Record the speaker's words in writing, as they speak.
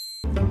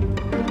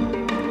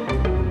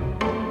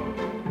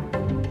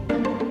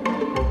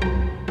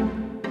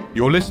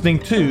You're listening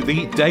to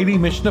the Daily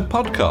Mishnah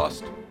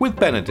Podcast with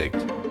Benedict.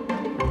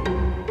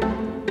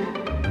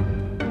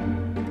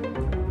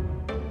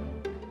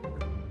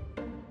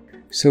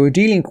 So we're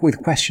dealing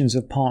with questions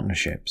of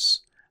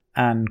partnerships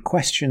and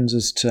questions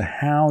as to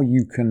how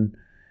you can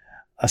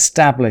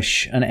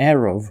establish an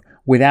eruv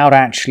without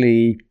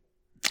actually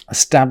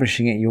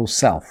establishing it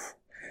yourself.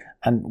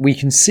 And we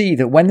can see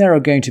that when there are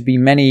going to be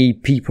many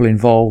people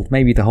involved,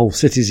 maybe the whole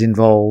city's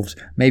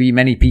involved, maybe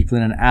many people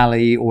in an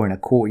alley or in a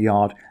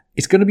courtyard,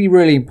 it's going to be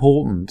really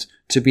important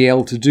to be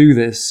able to do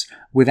this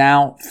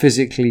without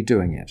physically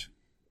doing it.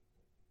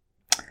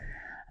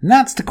 And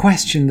that's the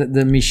question that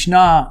the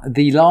Mishnah,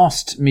 the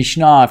last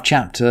Mishnah of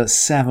chapter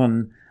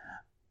 7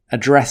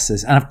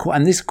 addresses.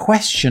 And this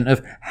question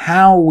of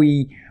how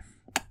we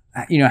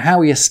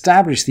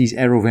establish these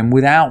eruvim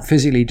without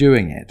physically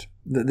doing it,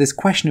 this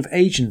question of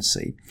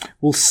agency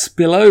will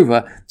spill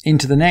over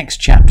into the next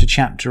chapter,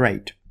 chapter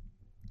 8.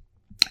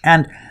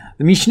 And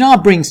the Mishnah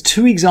brings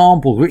two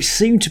examples which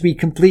seem to be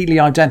completely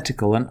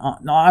identical. And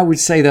I would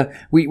say that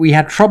we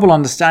had trouble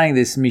understanding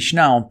this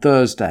Mishnah on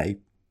Thursday.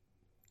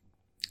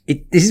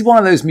 This is one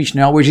of those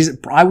Mishnah which is,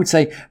 I would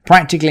say,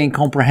 practically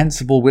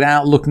incomprehensible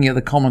without looking at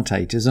the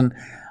commentators. And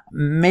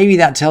maybe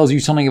that tells you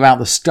something about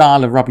the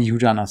style of Rabbi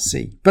Yehuda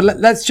Nasi. But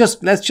let's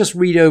just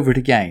read over it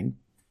again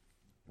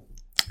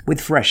with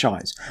fresh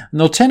eyes.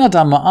 Noten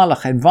adam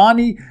ma'alach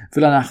envani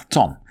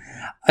v'lanachton.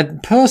 A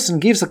person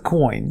gives a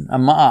coin,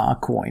 a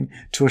coin,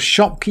 to a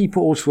shopkeeper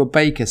or to a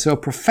baker, so a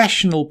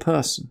professional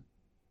person.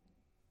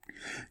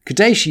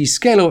 Kadeshi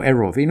skelo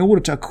eruv, in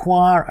order to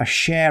acquire a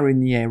share in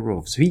the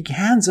eruv. So he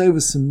hands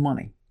over some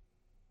money.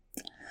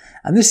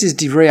 And this is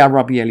Divrei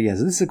Rabbi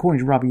Eliezer. This is according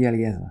to Rabbi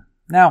Eliezer.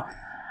 Now,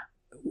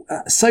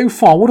 so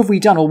far, what have we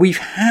done? Well, we've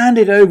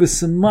handed over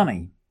some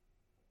money.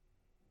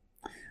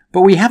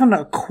 But we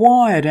haven't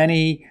bought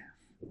any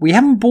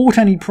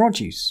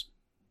produce.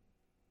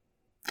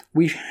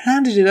 We've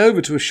handed it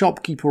over to a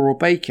shopkeeper or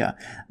baker.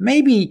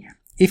 Maybe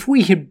if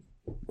we'd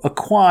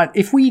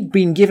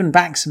been given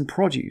back some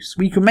produce,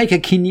 we could make a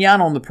kinyan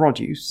on the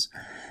produce,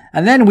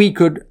 and then we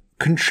could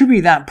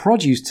contribute that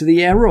produce to the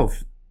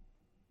eruv.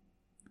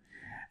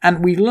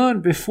 And we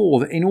learned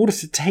before that in order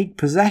to take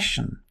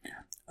possession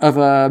of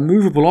a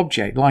movable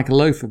object like a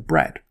loaf of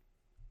bread,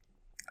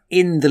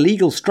 in the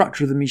legal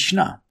structure of the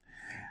Mishnah,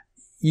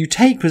 you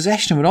take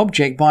possession of an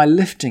object by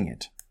lifting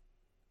it.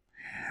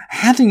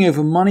 Handing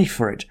over money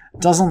for it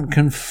doesn't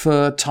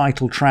confer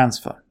title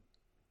transfer.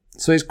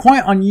 So it's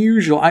quite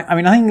unusual. I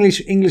think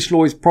English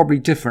law is probably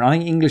different. I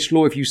think English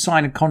law, if you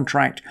sign a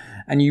contract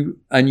and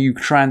you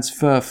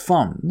transfer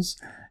funds,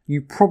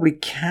 you probably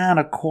can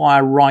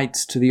acquire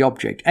rights to the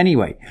object.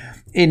 Anyway,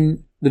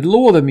 in the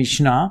law of the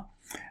Mishnah,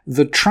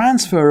 the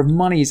transfer of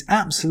money is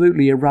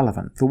absolutely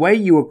irrelevant. The way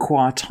you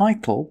acquire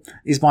title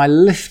is by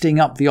lifting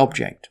up the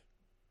object.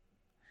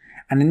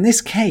 And in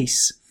this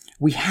case,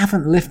 we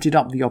haven't lifted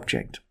up the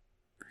object.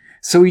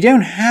 So we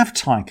don't have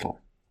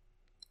title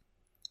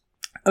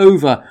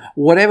over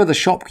whatever the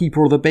shopkeeper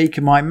or the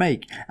baker might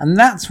make. And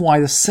that's why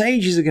the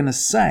sages are going to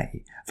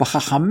say,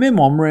 V'chachamim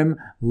omrim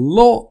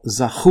lo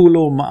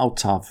zachulo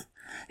ma'otav.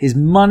 His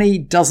money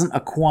doesn't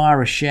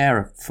acquire a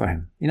share for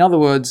him. In other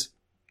words,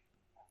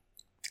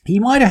 he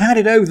might have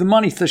handed over the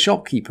money to the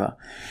shopkeeper,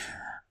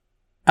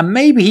 and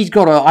maybe he's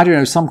got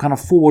some kind of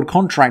forward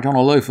contract on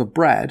a loaf of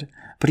bread,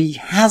 but he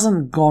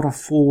hasn't got a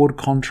forward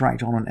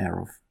contract on an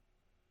eruv.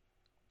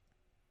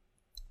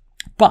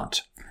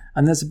 But,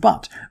 and there's a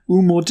but,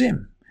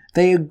 umodim,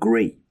 they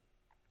agree.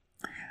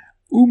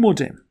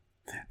 Umodim,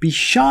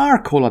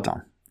 bishar kol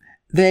adam,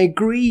 they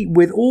agree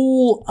with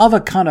all other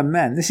kind of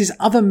men. This is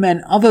other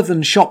men other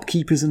than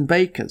shopkeepers and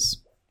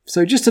bakers.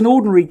 So just an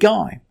ordinary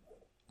guy.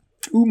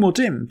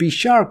 Umodim,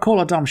 bishar kol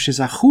adam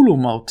shezachulu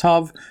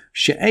maltav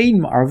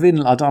she'ein ma'arvin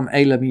l'adam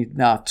ela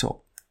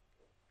midnato.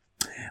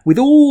 With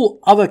all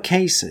other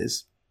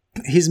cases,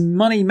 his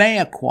money may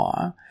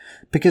acquire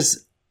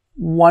because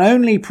one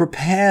only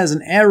prepares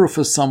an eruv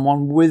for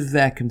someone with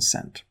their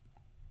consent.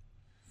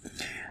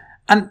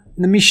 And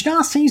the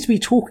Mishnah seems to be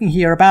talking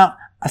here about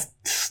a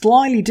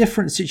slightly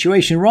different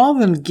situation. Rather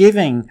than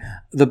giving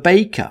the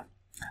baker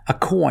a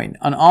coin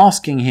and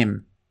asking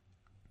him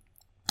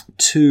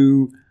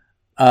to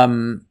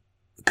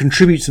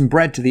contribute some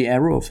bread to the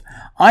eruv,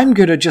 I'm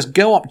going to just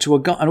go up to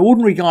an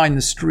ordinary guy in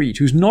the street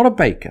who's not a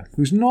baker,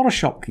 who's not a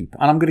shopkeeper,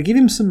 and I'm going to give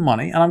him some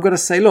money, and I'm going to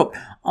say, look,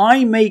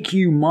 I make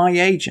you my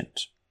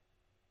agent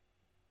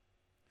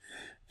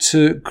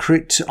to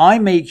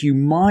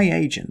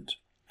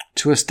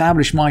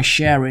establish my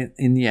share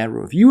in the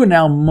eruv. You are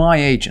now my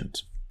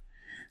agent.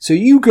 So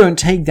you go and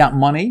take that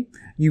money,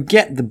 you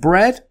get the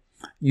bread,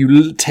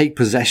 you take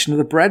possession of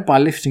the bread by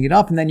lifting it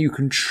up, and then you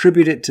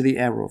contribute it to the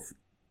eruv.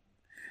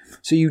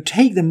 So you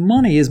take the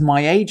money as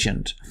my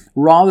agent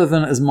rather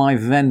than as my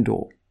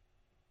vendor.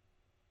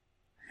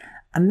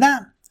 And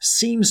that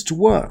seems to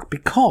work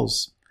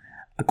because,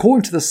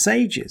 according to the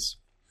sages,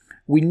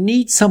 we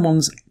need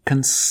someone's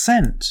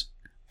consent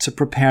to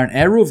prepare an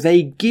eruv.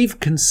 They give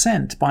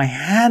consent by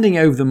handing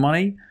over the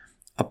money,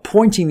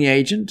 appointing the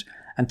agent,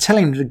 and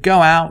telling him to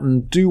go out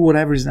and do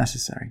whatever is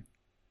necessary.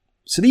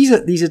 So these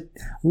are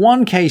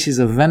one case is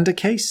a vendor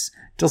case,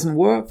 doesn't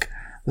work.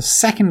 The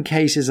second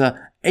case is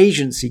a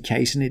agency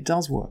case, and it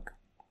does work.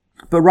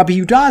 But Rabbi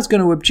Yehuda is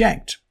going to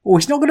object. Or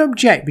he's not going to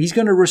object, but he's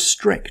going to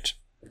restrict.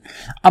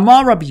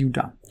 Amar Rabbi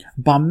Yehuda,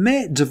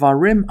 Bameh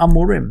Devarim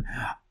Amorim.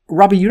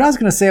 Rabbi Yehuda is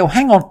going to say, oh,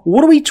 hang on,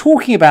 what are we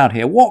talking about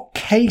here? What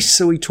case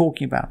are we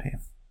talking about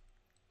here?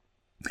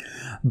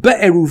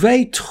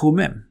 Be'eruvei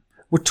Tchumim.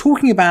 We're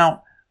talking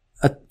about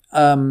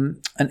an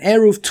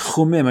Eruv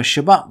Tchumim, a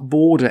Shabbat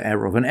border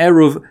Eruv, an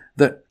Eruv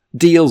that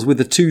deals with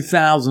the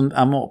 2,000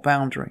 Amot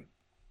boundary.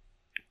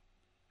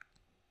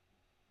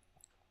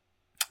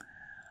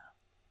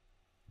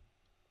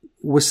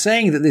 We're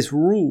saying that this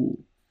rule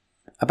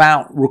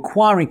about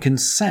requiring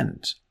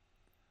consent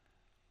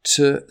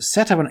to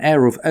set up an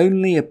Eruv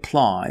only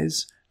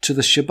applies to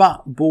the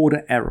Shabbat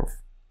border Eruv.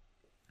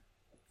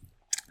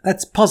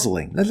 That's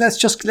puzzling. Let's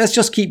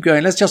just keep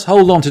going. Let's just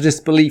hold on to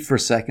disbelief for a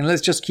second.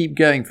 Let's just keep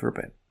going for a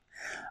bit.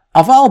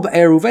 Aval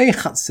be'eruvei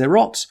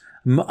chatzerot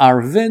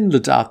ma'arvin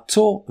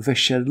l'da'ato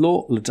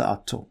v'shelo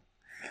l'da'ato.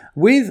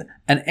 With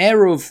an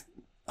Eruv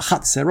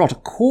chatzerot, a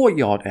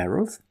courtyard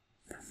Eruv,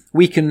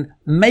 we can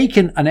make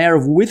an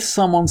Eruv with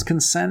someone's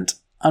consent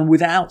and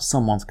without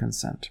someone's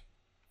consent.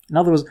 In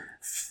other words,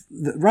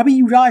 Rabbi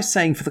Yehuda is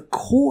saying for the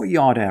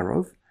courtyard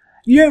Eruv,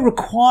 you don't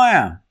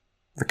require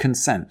the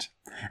consent.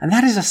 And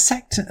that is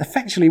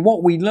effectively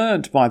what we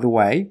learnt, by the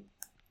way,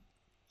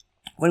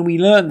 when we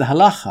learnt the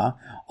halacha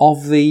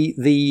of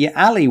the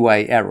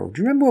alleyway Eruv.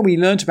 Do you remember when we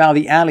learnt about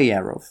the alley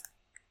Eruv?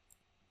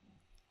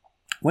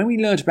 When we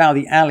learnt about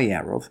the alley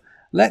Eruv,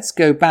 let's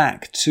go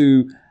back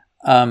to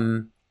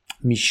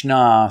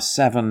Mishnah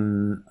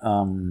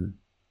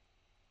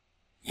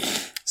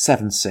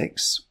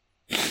 7.6.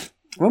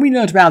 When we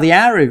learnt about the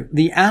alley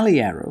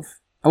Eruv,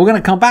 and we're going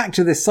to come back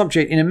to this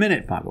subject in a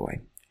minute, by the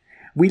way,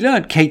 we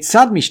learnt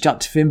Keitzad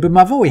Mishtatfim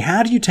b'mavoi.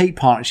 How do you take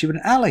partnership in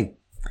an alley?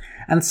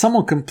 And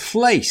someone can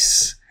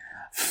place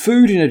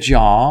food in a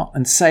jar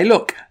and say,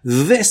 look,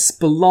 this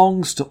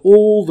belongs to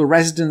all the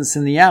residents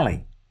in the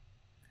alley.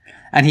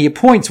 And he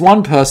appoints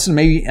one person,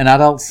 maybe an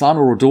adult son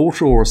or a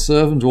daughter or a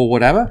servant or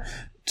whatever,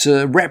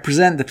 to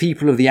represent the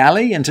people of the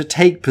alley and to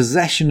take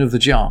possession of the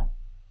jar.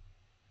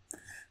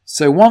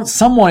 So once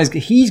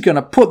he's going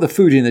to put the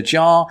food in the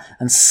jar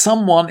and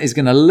someone is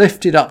going to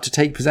lift it up to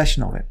take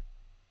possession of it.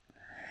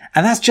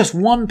 And that's just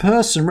one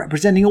person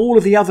representing all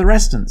of the other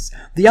residents.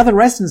 The other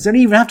residents don't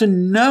even have to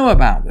know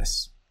about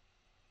this.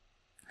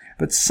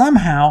 But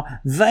somehow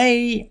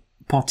they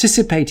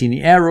participate in the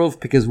Eruv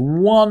because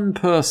one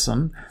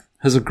person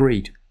has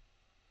agreed.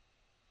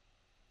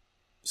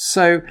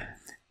 So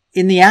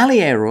in the alley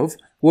Eruv,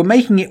 we're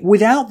making it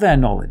without their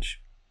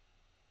knowledge.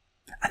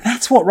 And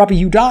that's what Rabbi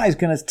Yehuda is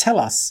going to tell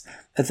us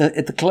at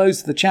the close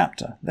of the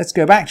chapter. Let's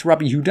go back to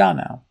Rabbi Yehuda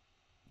now.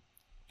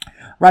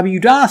 Rabbi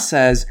Yehuda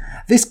says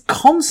this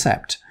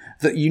concept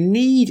that you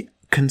need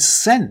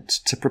consent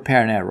to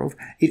prepare an Eruv,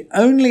 it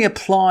only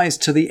applies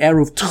to the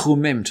Eruv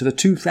Tchumim, to the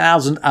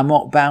 2,000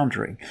 Amot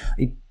boundary.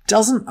 It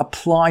doesn't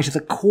apply to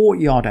the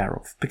courtyard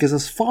Eruv, because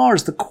as far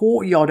as the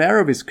courtyard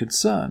Eruv is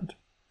concerned,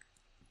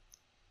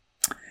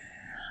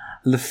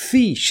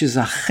 Lefi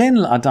shezachen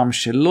l'adam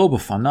shelo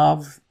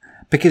b'fanav,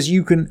 because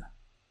you can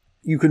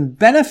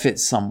benefit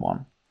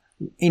someone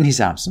in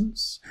his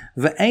absence.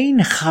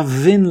 Ve'ein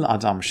chavin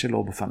l'adam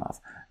shelo b'fanav.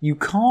 You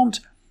can't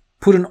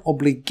put an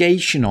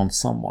obligation on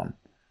someone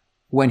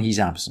when he's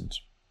absent.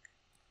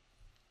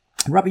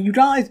 Rabbi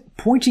Yehuda is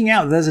pointing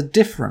out there's a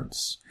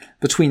difference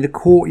between the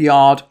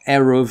courtyard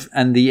Eruv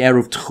and the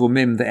Eruv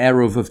Tchumim, the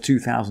Eruv of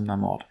 2,000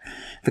 Amot.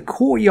 The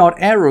courtyard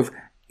Eruv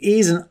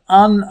is an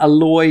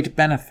unalloyed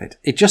benefit.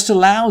 It just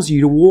allows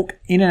you to walk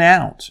in and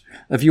out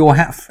of your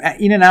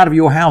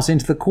house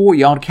into the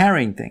courtyard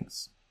carrying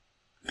things.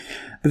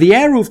 But the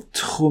Eruv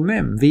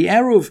Tchumim, the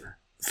Eruv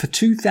for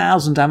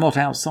 2,000 Amot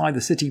outside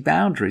the city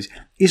boundaries,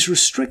 is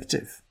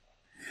restrictive.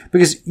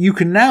 Because you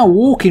can now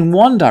walk in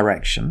one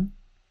direction,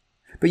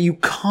 but you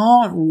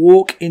can't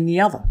walk in the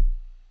other.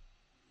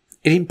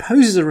 It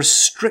imposes a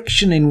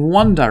restriction in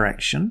one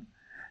direction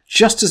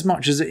just as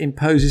much as it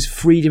imposes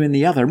freedom in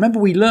the other. Remember,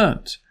 we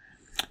learnt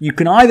you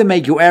can either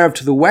make your Eruv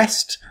to the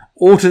west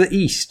or to the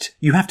east.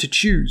 You have to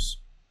choose.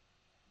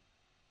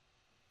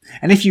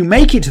 And if you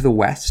make it to the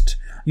west,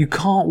 you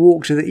can't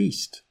walk to the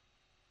east.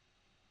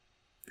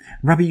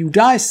 Rabbi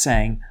Yehuda is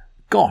saying,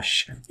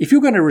 gosh, if you're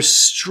going to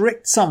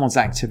restrict someone's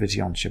activity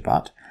on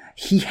Shabbat,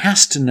 he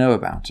has to know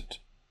about it.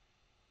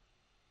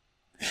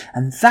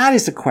 And that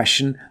is the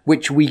question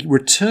which we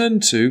return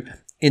to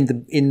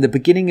in the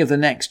beginning of the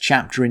next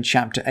chapter, in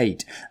chapter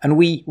 8. And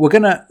we're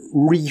going to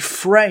we're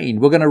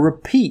going to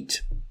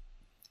repeat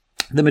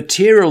the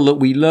material that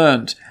we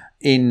learned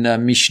in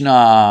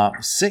Mishnah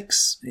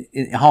 6,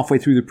 halfway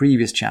through the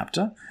previous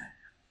chapter,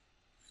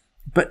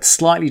 but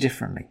slightly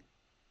differently.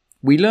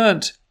 We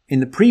learned in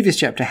the previous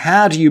chapter,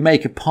 how do you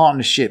make a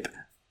partnership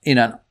in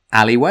an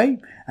alleyway?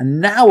 And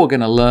now we're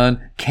going to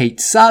learn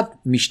Keitzad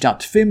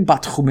Mishtatfim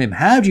Batchumim.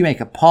 How do you make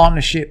a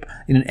partnership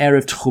in an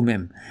Erev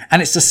Tchumim?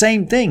 And it's the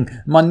same thing.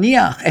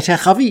 Maniach et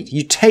hechavit.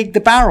 You take the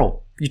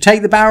barrel. You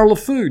take the barrel of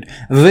food.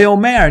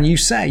 Ve'omer, and you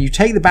say, you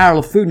take the barrel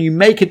of food and you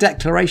make a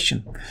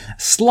declaration. A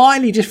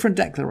slightly different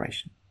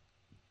declaration.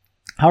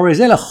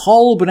 Harezel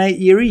chol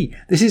b'nei iri.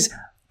 This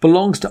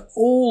belongs to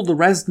all the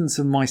residents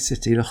of my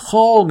city. For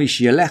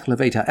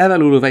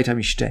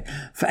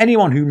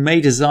anyone who may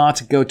desire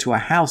to go to a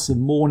house of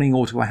mourning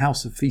or to a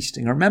house of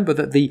feasting. Remember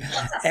that the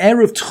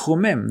Erev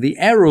Tchumim, the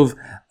Erev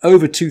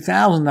over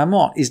 2,000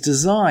 Amot, is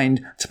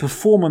designed to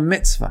perform a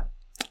mitzvah.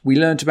 We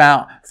learnt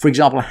about, for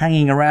example,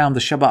 hanging around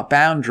the Shabbat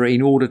boundary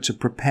in order to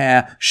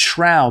prepare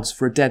shrouds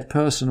for a dead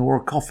person or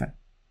a coffin.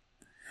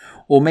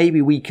 Or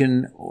maybe we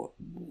can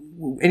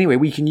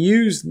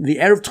use the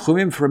Erev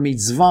Tchumim for a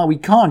mitzvah. We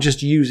can't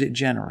just use it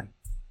generally.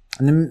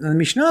 And the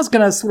Mishnah is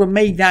going to sort of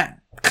make that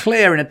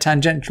clear in a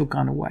tangential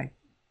kind of way.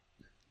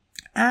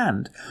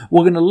 And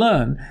we're going to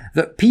learn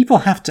that people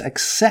have to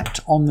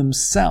accept on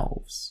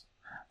themselves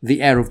the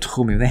Erev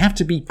Tchumim. They have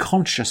to be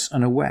conscious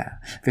and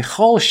aware.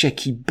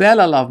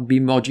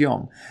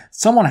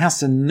 Someone has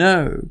to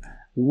know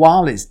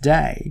while it's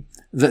day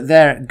that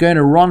they're going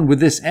to run with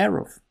this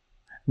Erev.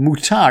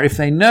 Mutar, if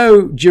they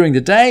know during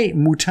the day,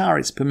 mutar,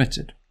 it's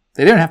permitted.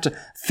 They don't have to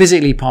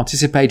physically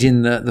participate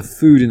in the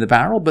food in the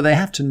barrel, but they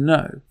have to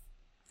know.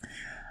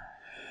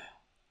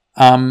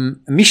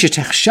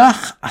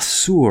 Mishetechshach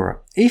asur.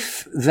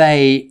 If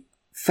they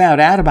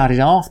found out about it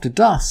after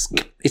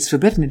dusk, it's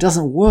forbidden, it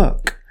doesn't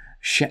work.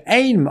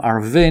 She'ein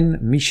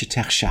Eruvin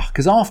mishetechshach.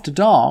 Because after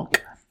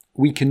dark,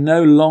 we can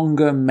no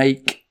longer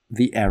make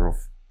the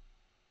Erev.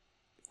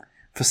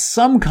 For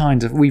some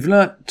kind of, we've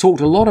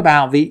talked a lot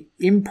about the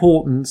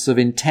importance of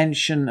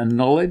intention and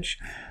knowledge.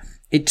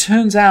 It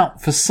turns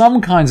out for some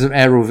kinds of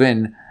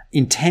Eruvin,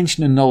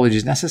 intention and knowledge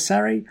is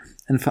necessary,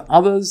 and for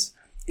others,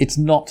 it's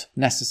not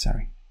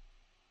necessary.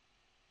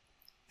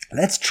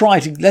 Let's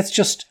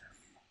just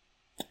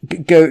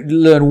go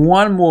learn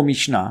one more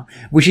Mishnah,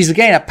 which is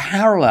again a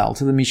parallel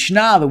to the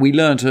Mishnah that we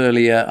learnt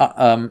earlier,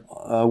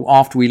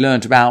 after we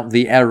learnt about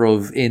the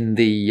Erev in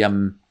the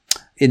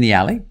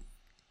alley.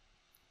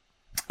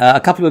 A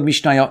couple of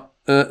Mishnah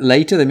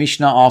later, the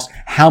Mishnah asks,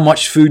 how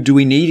much food do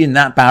we need in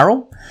that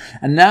barrel?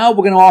 And now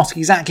we're going to ask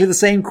exactly the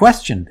same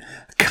question.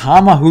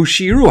 Kama hu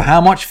shiru,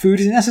 how much food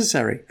is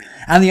necessary?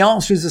 And the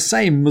answer is the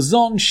same.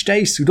 Mazon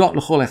shtei sudot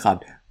l'chol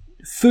echad.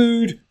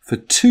 Food for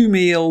 2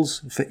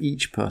 meals for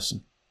each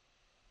person.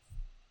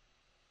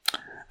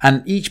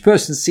 And each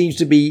person seems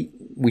to be,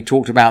 we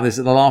talked about this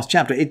at the last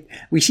chapter,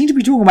 we seem to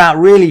be talking about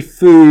really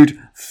food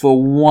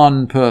for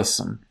one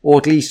person, or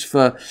at least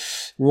for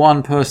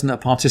one person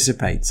that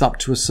participates up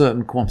to a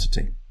certain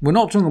quantity. We're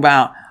not talking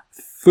about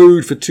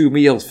food for 2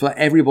 meals for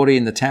everybody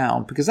in the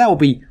town, because that will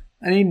be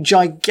a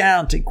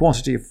gigantic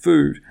quantity of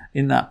food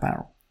in that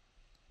barrel.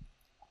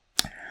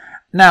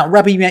 Now,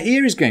 Rabbi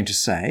Meir is going to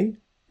say,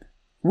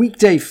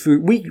 weekday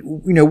food,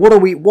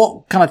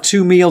 what kind of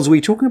 2 meals are we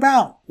talking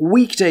about?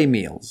 Weekday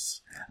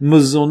meals.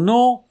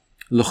 Mazono,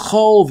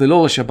 l'chol,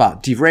 v'lo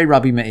l'shabbat. Divrei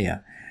Rabbi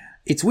Meir.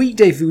 It's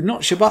weekday food,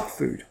 not Shabbat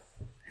food.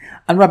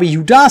 And Rabbi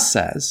Yehuda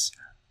says,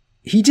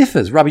 he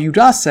differs. Rabbi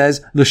Yehuda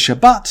says,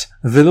 l'shabbat,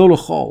 v'lo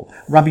l'chol.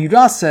 Rabbi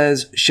Yehuda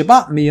says,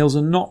 Shabbat meals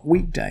are not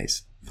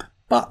weekdays.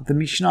 But the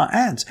Mishnah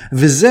adds,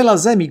 v'zel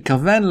hazeh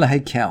mitkaven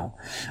lehekel.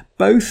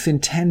 Both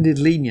intended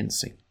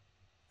leniency.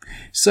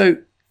 So,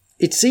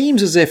 it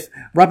seems as if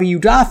Rabbi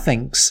Yehuda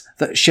thinks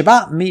that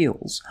Shabbat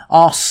meals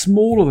are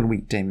smaller than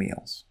weekday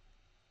meals.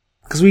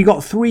 Because we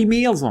got 3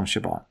 meals on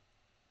Shabbat.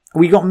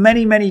 We got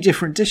many, many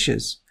different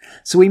dishes.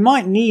 So we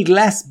might need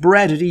less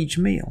bread at each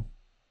meal.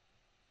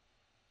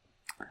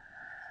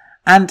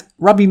 And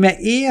Rabbi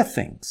Meir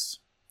thinks,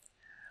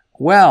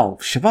 well,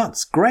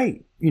 Shabbat's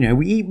great.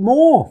 We eat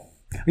more.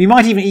 We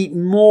might even eat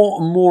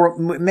more,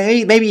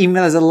 maybe even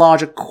there's a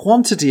larger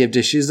quantity of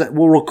dishes that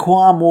will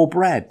require more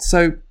bread.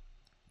 So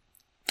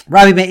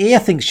Rabbi Meir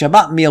thinks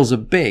Shabbat meals are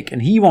big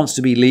and he wants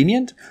to be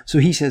lenient, so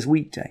he says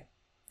weekday.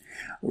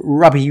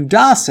 Rabbi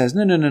Yehuda says,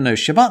 no,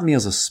 Shabbat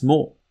meals are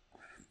small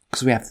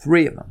because we have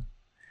 3 of them.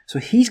 So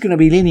he's going to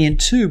be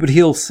lenient too, but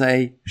he'll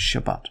say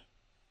Shabbat.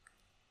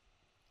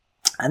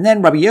 And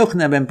then Rabbi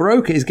Yochanan ben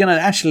Baroka is going to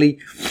actually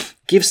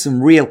give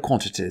some real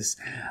quantities.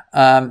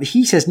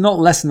 He says not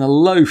less than a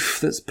loaf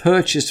that's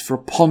purchased for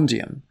a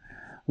pondium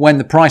when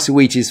the price of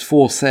wheat is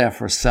 4 seah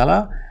for a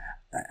seller.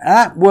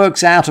 That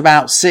works out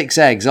about 6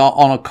 eggs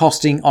on a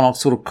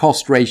sort of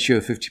cost ratio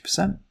of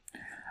 50%.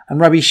 And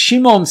Rabbi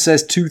Shimon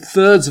says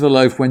 2/3 of a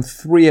loaf when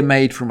 3 are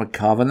made from a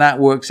cov, and that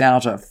works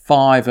out at about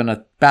 5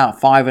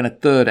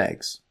 1/3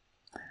 eggs.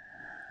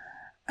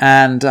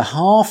 And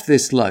half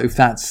this loaf,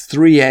 that's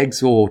 3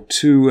 eggs or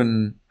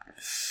 2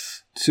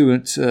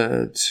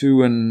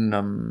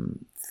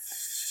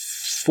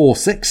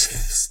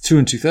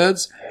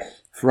 2/3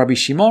 for Rabbi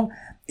Shimon,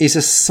 is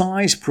a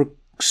size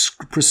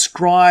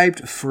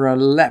prescribed for a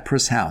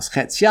leprous house.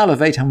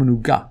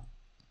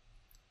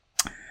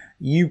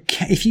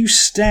 If you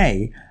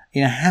stay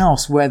in a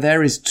house where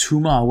there is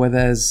tuma, where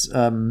there's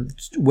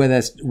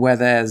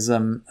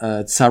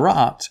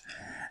tzarat,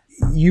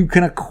 you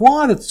can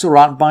acquire the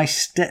tzarat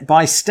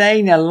by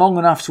staying there long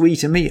enough to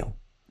eat a meal.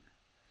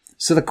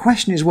 So the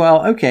question is,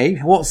 well, okay,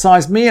 what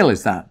size meal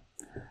is that?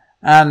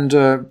 And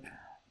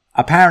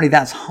apparently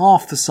that's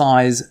half the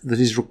size that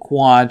is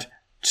required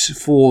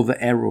for the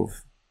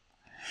eruv.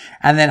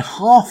 And then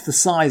half the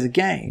size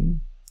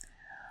again,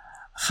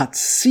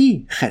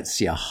 chatzi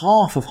chetzia,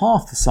 half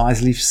the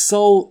size,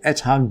 lifsol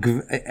et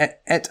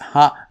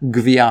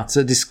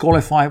ha-gviata,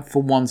 disqualify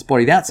for one's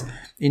body. That's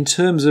in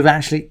terms of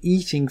actually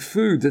eating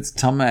food that's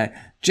tameh.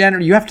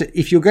 Generally, you have to,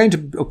 if you're going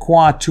to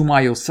acquire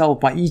tumah yourself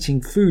by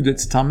eating food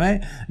that's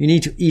tameh, you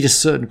need to eat a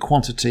certain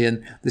quantity,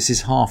 and this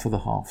is half of the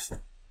half.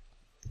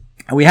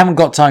 And we haven't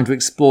got time to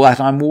explore that.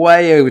 I'm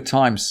way over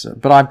time, sir.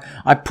 But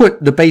I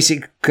put the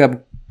basic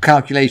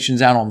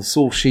calculations out on the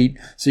source sheet,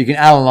 so you can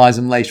analyze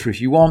them later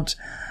if you want.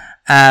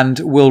 And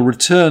we'll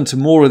return to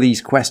more of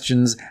these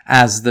questions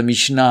as the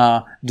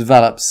Mishnah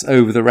develops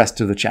over the rest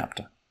of the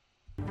chapter.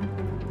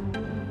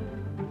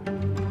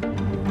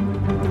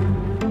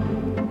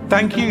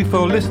 Thank you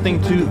for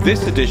listening to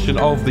this edition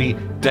of the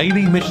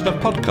Daily Mishnah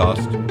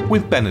Podcast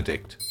with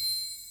Benedict.